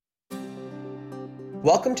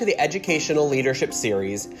Welcome to the Educational Leadership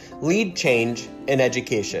Series, Lead Change in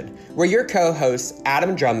Education, where your co-hosts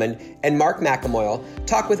Adam Drummond and Mark McIlmoyle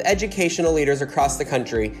talk with educational leaders across the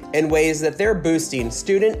country in ways that they're boosting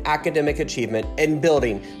student academic achievement and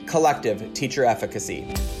building collective teacher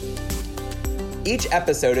efficacy. Each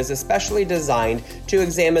episode is especially designed to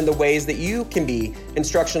examine the ways that you can be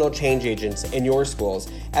instructional change agents in your schools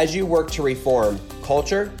as you work to reform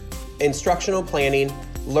culture, instructional planning,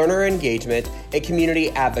 learner engagement, and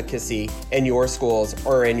community advocacy in your schools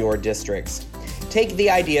or in your districts. Take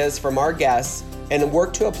the ideas from our guests and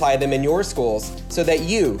work to apply them in your schools so that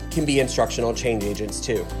you can be instructional change agents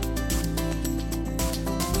too.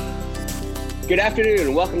 Good afternoon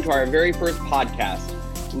and welcome to our very first podcast,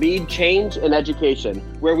 Lead Change in Education,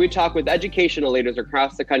 where we talk with educational leaders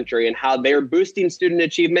across the country and how they're boosting student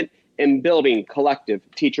achievement and building collective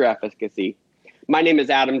teacher efficacy. My name is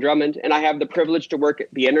Adam Drummond, and I have the privilege to work at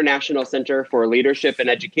the International Center for Leadership and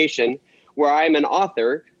Education, where I am an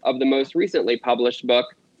author of the most recently published book,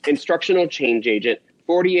 Instructional Change Agent,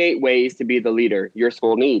 48 Ways to Be the Leader Your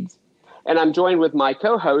School Needs. And I'm joined with my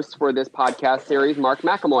co-host for this podcast series, Mark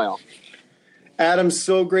McIlmoyle. Adam,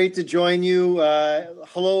 so great to join you.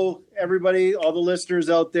 Hello, everybody, all the listeners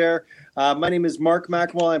out there. My name is Mark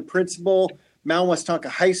McIlmoyle. I'm principal, Mound Westonka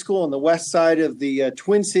High School on the west side of the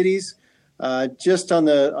Twin Cities. Just on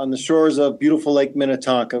the shores of beautiful Lake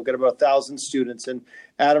Minnetonka. I've got about 1,000 students, and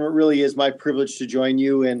Adam, it really is my privilege to join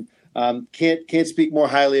you. And can't speak more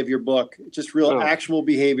highly of your book. Just real actionable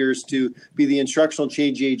behaviors to be the instructional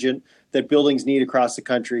change agent that buildings need across the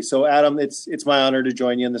country. So, Adam, it's my honor to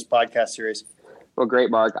join you in this podcast series. Well, great,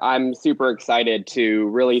 Mark. I'm super excited to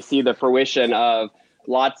really see the fruition of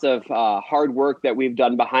lots of hard work that we've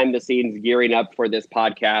done behind the scenes, gearing up for this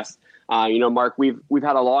podcast. Mark, we've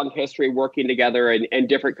had a long history working together in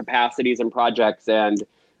different capacities and projects. And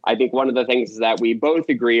I think one of the things that we both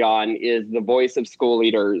agree on is the voice of school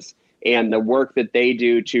leaders and the work that they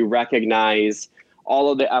do to recognize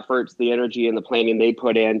all of the efforts, the energy, and the planning they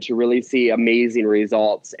put in to really see amazing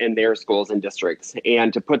results in their schools and districts.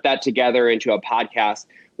 And to put that together into a podcast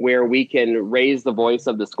where we can raise the voice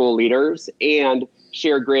of the school leaders and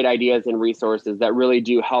share great ideas and resources that really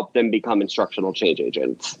do help them become instructional change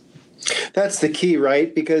agents. That's the key,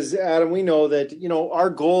 right? Because, Adam, we know that, our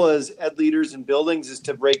goal as ed leaders in buildings is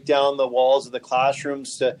to break down the walls of the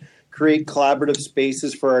classrooms, to create collaborative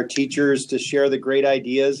spaces for our teachers to share the great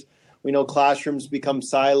ideas. We know classrooms become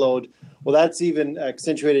siloed. Well, that's even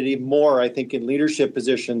accentuated even more, I think, in leadership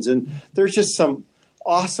positions. And there's just some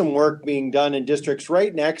awesome work being done in districts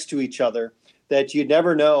right next to each other that you'd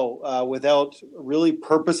never know without really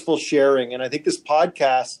purposeful sharing. And I think this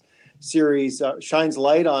podcast series shines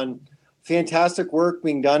light on fantastic work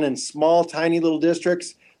being done in small, tiny little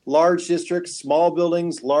districts, large districts, small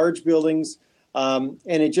buildings, large buildings. And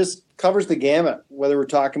it just covers the gamut, whether we're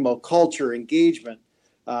talking about culture, engagement,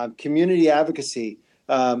 community advocacy.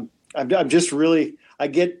 I'm just really, I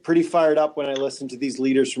get pretty fired up when I listen to these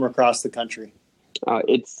leaders from across the country.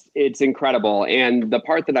 It's incredible. And the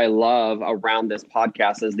part that I love around this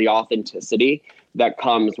podcast is the authenticity that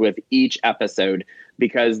comes with each episode,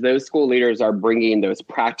 because those school leaders are bringing those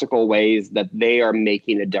practical ways that they are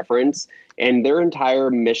making a difference. And their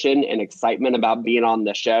entire mission and excitement about being on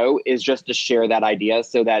the show is just to share that idea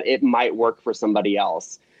so that it might work for somebody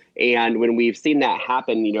else. And when we've seen that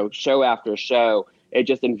happen, show after show, it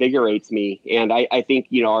just invigorates me. And I think,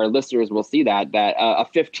 our listeners will see that a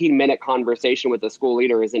 15-minute conversation with a school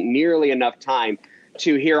leader isn't nearly enough time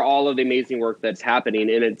to hear all of the amazing work that's happening.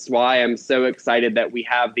 And it's why I'm so excited that we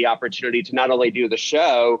have the opportunity to not only do the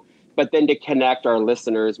show, but then to connect our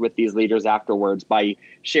listeners with these leaders afterwards by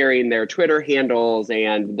sharing their Twitter handles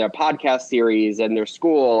and their podcast series and their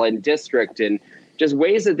school and district and just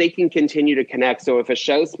ways that they can continue to connect. So if a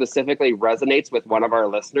show specifically resonates with one of our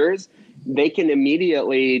listeners, they can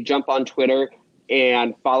immediately jump on Twitter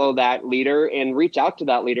and follow that leader and reach out to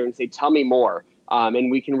that leader and say, tell me more.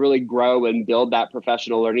 And we can really grow and build that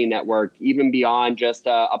professional learning network, even beyond just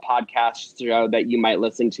a podcast show that you might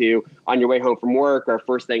listen to on your way home from work or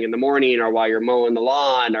first thing in the morning or while you're mowing the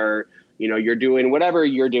lawn or, you're doing whatever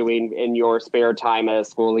you're doing in your spare time as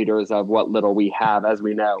school leaders of what little we have, as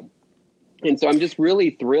we know. And so I'm just really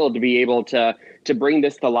thrilled to be able to bring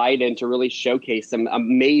this to light and to really showcase some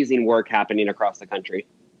amazing work happening across the country.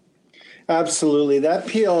 Absolutely. That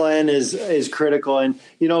PLN is critical. And,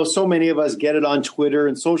 so many of us get it on Twitter,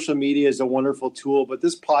 and social media is a wonderful tool. But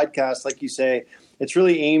this podcast, like you say, it's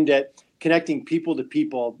really aimed at connecting people to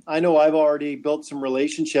people. I know I've already built some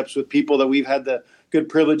relationships with people that we've had the good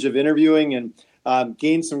privilege of interviewing and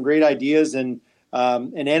gained some great ideas and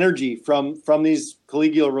energy from these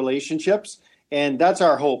collegial relationships. And that's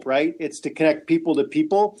our hope, right? It's to connect people to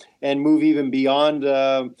people and move even beyond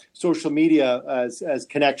social media as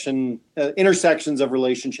connection, intersections of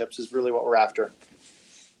relationships is really what we're after.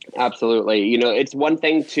 Absolutely. It's one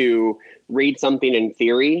thing to read something in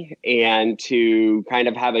theory and to kind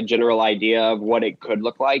of have a general idea of what it could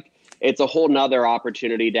look like. It's a whole nother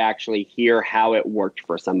opportunity to actually hear how it worked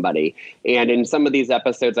for somebody. And in some of these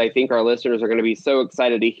episodes, I think our listeners are going to be so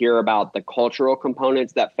excited to hear about the cultural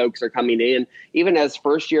components that folks are coming in, even as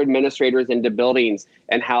first-year administrators into buildings,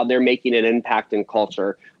 and how they're making an impact in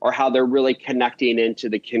culture, or how they're really connecting into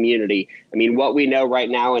the community. I mean, what we know right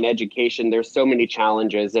now in education, there's so many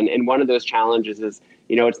challenges. And one of those challenges is,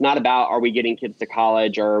 it's not about, are we getting kids to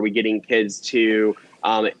college, or are we getting kids to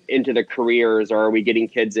into the careers, or are we getting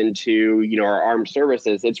kids into, our armed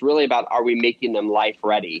services? It's really about, are we making them life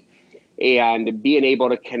ready? And being able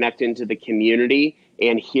to connect into the community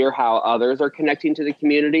and hear how others are connecting to the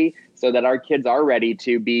community so that our kids are ready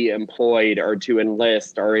to be employed or to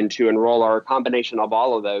enlist or to enroll, or a combination of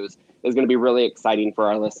all of those, is going to be really exciting for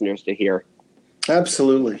our listeners to hear.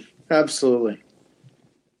 Absolutely. Absolutely.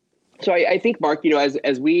 So I think, Mark,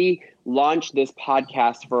 as we launch this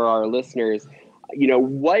podcast for our listeners,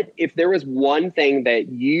 what if there was one thing that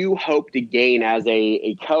you hope to gain as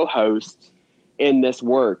a co-host in this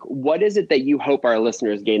work? What is it that you hope our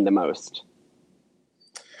listeners gain the most?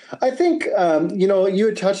 I think, you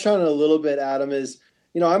had touched on it a little bit, Adam, is,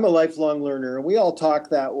 I'm a lifelong learner, and we all talk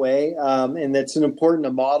that way. And it's important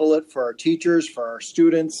to model it for our teachers, for our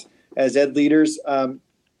students as ed leaders.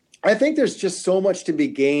 I think there's just so much to be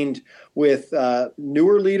gained with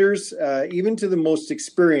newer leaders, even to the most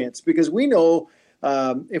experienced, because we know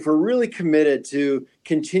if we're really committed to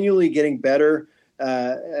continually getting better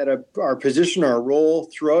at our position, our role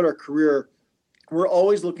throughout our career, we're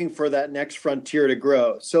always looking for that next frontier to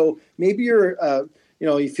grow. So maybe you're,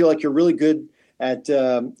 you feel like you're really good at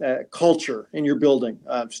culture in your building,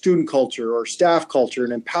 student culture or staff culture,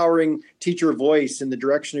 and empowering teacher voice in the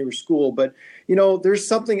direction of your school. But, there's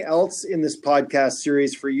something else in this podcast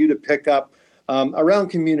series for you to pick up around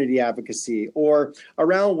community advocacy, or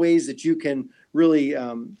around ways that you can really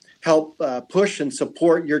help push and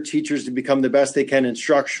support your teachers to become the best they can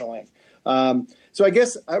instructionally. So I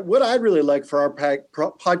guess what I'd really like for our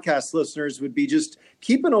podcast listeners would be just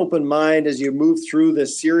keep an open mind as you move through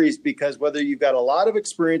this series, because whether you've got a lot of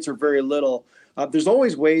experience or very little, there's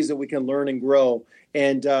always ways that we can learn and grow.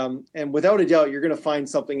 And without a doubt, you're going to find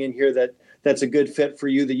something in here that's a good fit for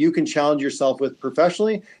you, that you can challenge yourself with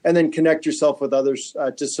professionally, and then connect yourself with others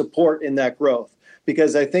to support in that growth.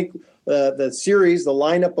 Because I think the series, the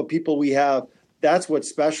lineup of people we have, that's what's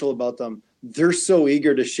special about them. They're so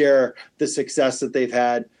eager to share the success that they've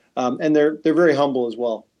had, and they're very humble as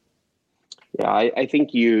well. Yeah, I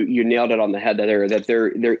think you nailed it on the head there, that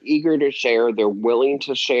they're eager to share, they're willing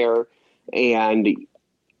to share, and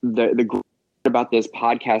the great about this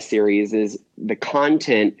podcast series is the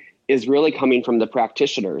content is really coming from the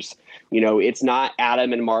practitioners. It's not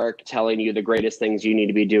Adam and Mark telling you the greatest things you need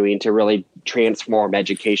to be doing to really transform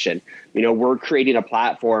education. We're creating a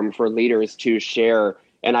platform for leaders to share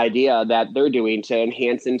an idea that they're doing to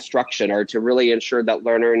enhance instruction, or to really ensure that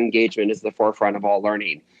learner engagement is the forefront of all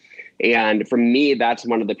learning. And for me, that's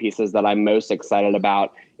one of the pieces that I'm most excited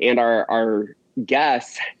about. And our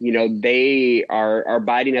guests, they are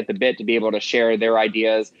biting at the bit to be able to share their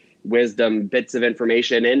ideas, wisdom, bits of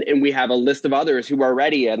information. And we have a list of others who are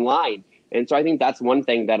ready in line. And so I think that's one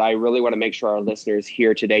thing that I really want to make sure our listeners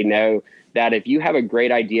here today know, that if you have a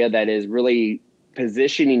great idea that is really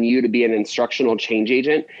positioning you to be an instructional change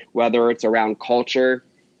agent, whether it's around culture,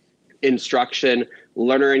 instruction,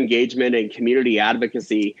 learner engagement, and community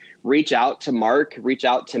advocacy, reach out to Mark, reach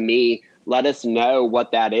out to me, let us know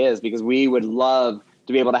what that is, because we would love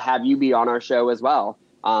to be able to have you be on our show as well.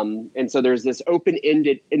 And so there's this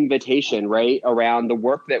open-ended invitation, right, around the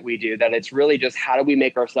work that we do, that it's really just, how do we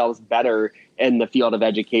make ourselves better in the field of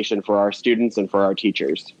education for our students and for our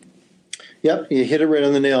teachers? Yep, you hit it right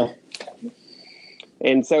on the nail.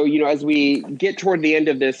 And so, as we get toward the end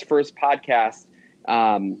of this first podcast,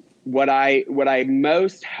 what I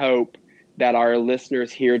most hope that our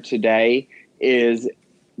listeners hear today is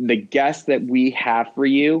the guests that we have for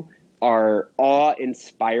you are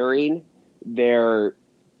awe-inspiring. They're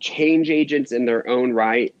change agents in their own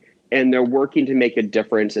right, and they're working to make a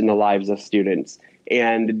difference in the lives of students.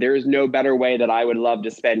 And there's no better way that I would love to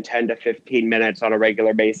spend 10 to 15 minutes on a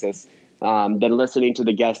regular basis than listening to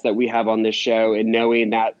the guests that we have on this show, and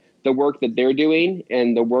knowing that the work that they're doing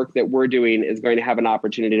and the work that we're doing is going to have an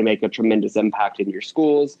opportunity to make a tremendous impact in your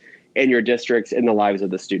schools, in your districts, in the lives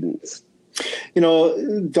of the students.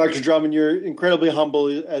 Dr. Drummond, you're incredibly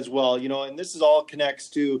humble as well, and this is all connects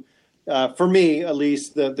to, for me at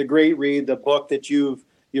least, the great read, the book that you've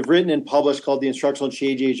written and published called The Instructional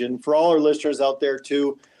Change Agent. For all our listeners out there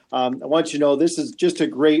too, I want you to know this is just a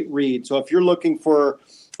great read. So if you're looking for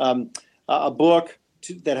a book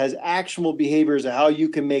that has actionable behaviors of how you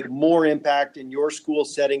can make more impact in your school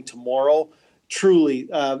setting tomorrow, truly,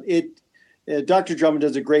 Dr. Drummond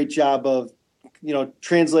does a great job of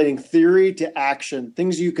translating theory to action,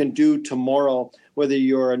 things you can do tomorrow, whether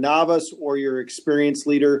you're a novice or you're an experienced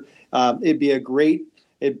leader. It'd be a great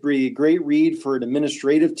read for an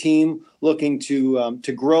administrative team looking to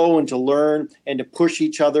grow and to learn and to push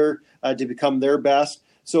each other to become their best.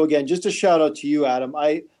 So again, just a shout out to you, Adam.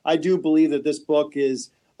 I do believe that this book is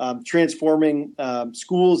transforming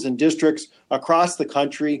schools and districts across the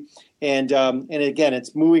country. And again,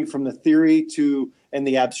 it's moving from the theory and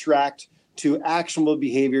the abstract to actionable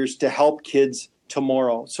behaviors to help kids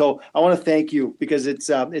tomorrow. So I want to thank you because it's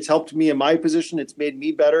helped me in my position. It's made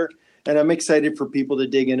me better. And I'm excited for people to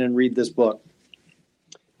dig in and read this book.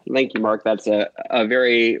 Thank you, Mark. That's a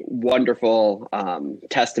very wonderful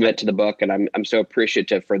testament to the book. And I'm so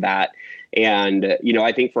appreciative for that. And,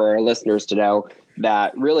 I think for our listeners to know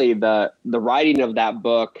that really the writing of that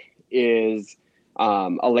book is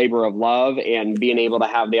a labor of love, and being able to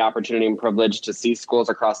have the opportunity and privilege to see schools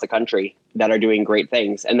across the country that are doing great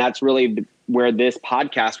things. And that's really where this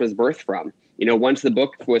podcast was birthed from. Once the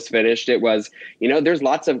book was finished, it was, there's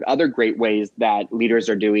lots of other great ways that leaders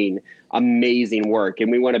are doing amazing work,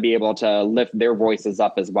 and we want to be able to lift their voices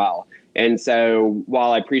up as well. And so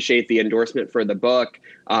while I appreciate the endorsement for the book,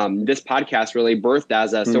 this podcast really birthed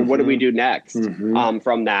as so what do we do next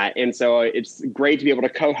from that? And so it's great to be able to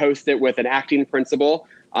co-host it with an acting principal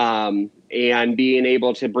and being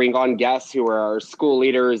able to bring on guests who are school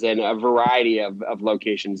leaders in a variety of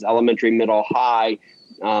locations, elementary, middle, high.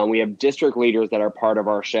 We have district leaders that are part of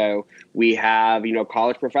our show. We have,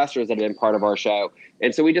 college professors that have been part of our show.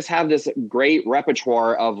 And so we just have this great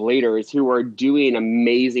repertoire of leaders who are doing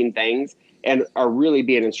amazing things and are really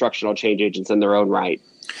being instructional change agents in their own right.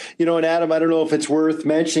 And Adam, I don't know if it's worth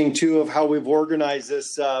mentioning too of how we've organized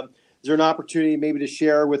this. Is there an opportunity maybe to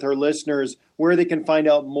share with our listeners where they can find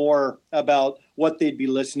out more about what they'd be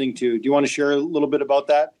listening to? Do you want to share a little bit about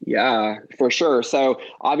that? Yeah, for sure. So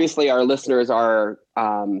obviously our listeners are,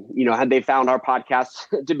 had they found our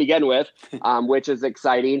podcast to begin with, which is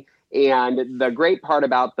exciting. And the great part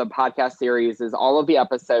about the podcast series is all of the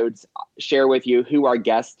episodes share with you who our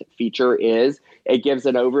guest feature is. It gives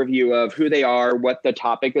an overview of who they are, what the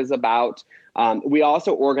topic is about. We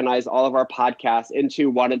also organize all of our podcasts into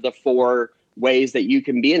one of the 4 ways that you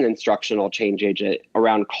can be an instructional change agent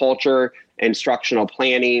around culture, instructional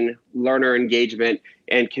planning, learner engagement,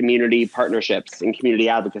 and community partnerships and community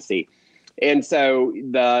advocacy. And so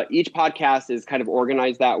each podcast is kind of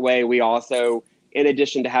organized that way. We also, in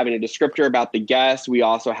addition to having a descriptor about the guest, we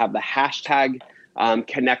also have the hashtag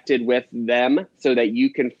connected with them so that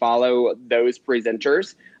you can follow those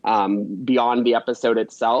presenters beyond the episode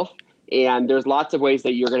itself. And there's lots of ways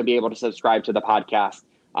that you're going to be able to subscribe to the podcast.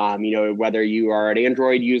 Whether you are an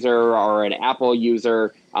Android user or an Apple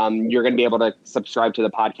user, you're going to be able to subscribe to the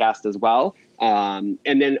podcast as well. And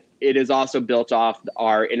then it is also built off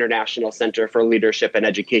our International Center for Leadership and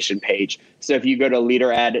Education page. So if you go to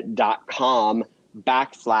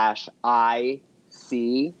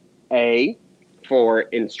leadered.com/ICA for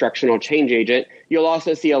Instructional Change Agent, you'll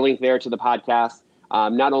also see a link there to the podcast.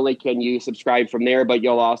 Not only can you subscribe from there, but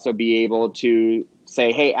you'll also be able to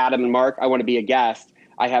say, hey, Adam and Mark, I want to be a guest.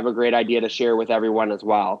 I have a great idea to share with everyone as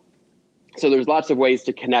well. So there's lots of ways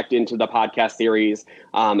to connect into the podcast series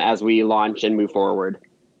as we launch and move forward.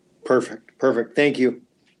 Perfect. Thank you.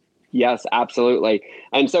 Yes, absolutely.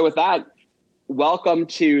 And so with that, welcome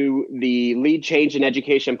to the Lead Change in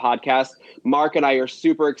Education podcast. Mark and I are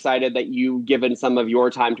super excited that you've given some of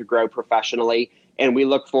your time to grow professionally. And we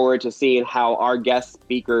look forward to seeing how our guest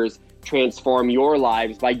speakers transform your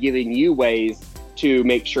lives by giving you ways to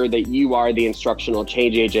make sure that you are the instructional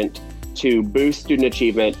change agent to boost student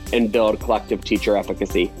achievement and build collective teacher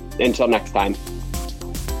efficacy. Until next time.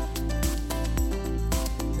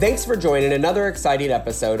 Thanks for joining another exciting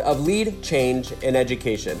episode of Lead Change in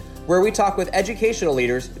Education, where we talk with educational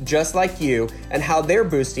leaders just like you and how they're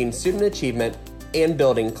boosting student achievement and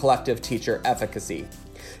building collective teacher efficacy.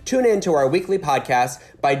 Tune in to our weekly podcast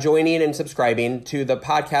by joining and subscribing to the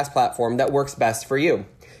podcast platform that works best for you.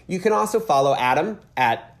 You can also follow Adam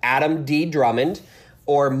at Adam D. Drummond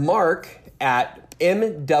or Mark at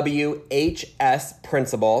MWHS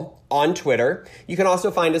Principal on Twitter. You can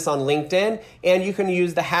also find us on LinkedIn, and you can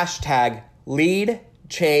use the hashtag Lead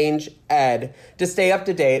Change Ed to stay up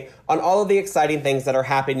to date on all of the exciting things that are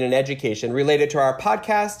happening in education related to our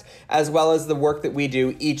podcast, as well as the work that we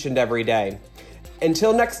do each and every day.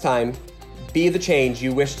 Until next time, be the change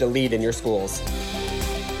you wish to lead in your schools.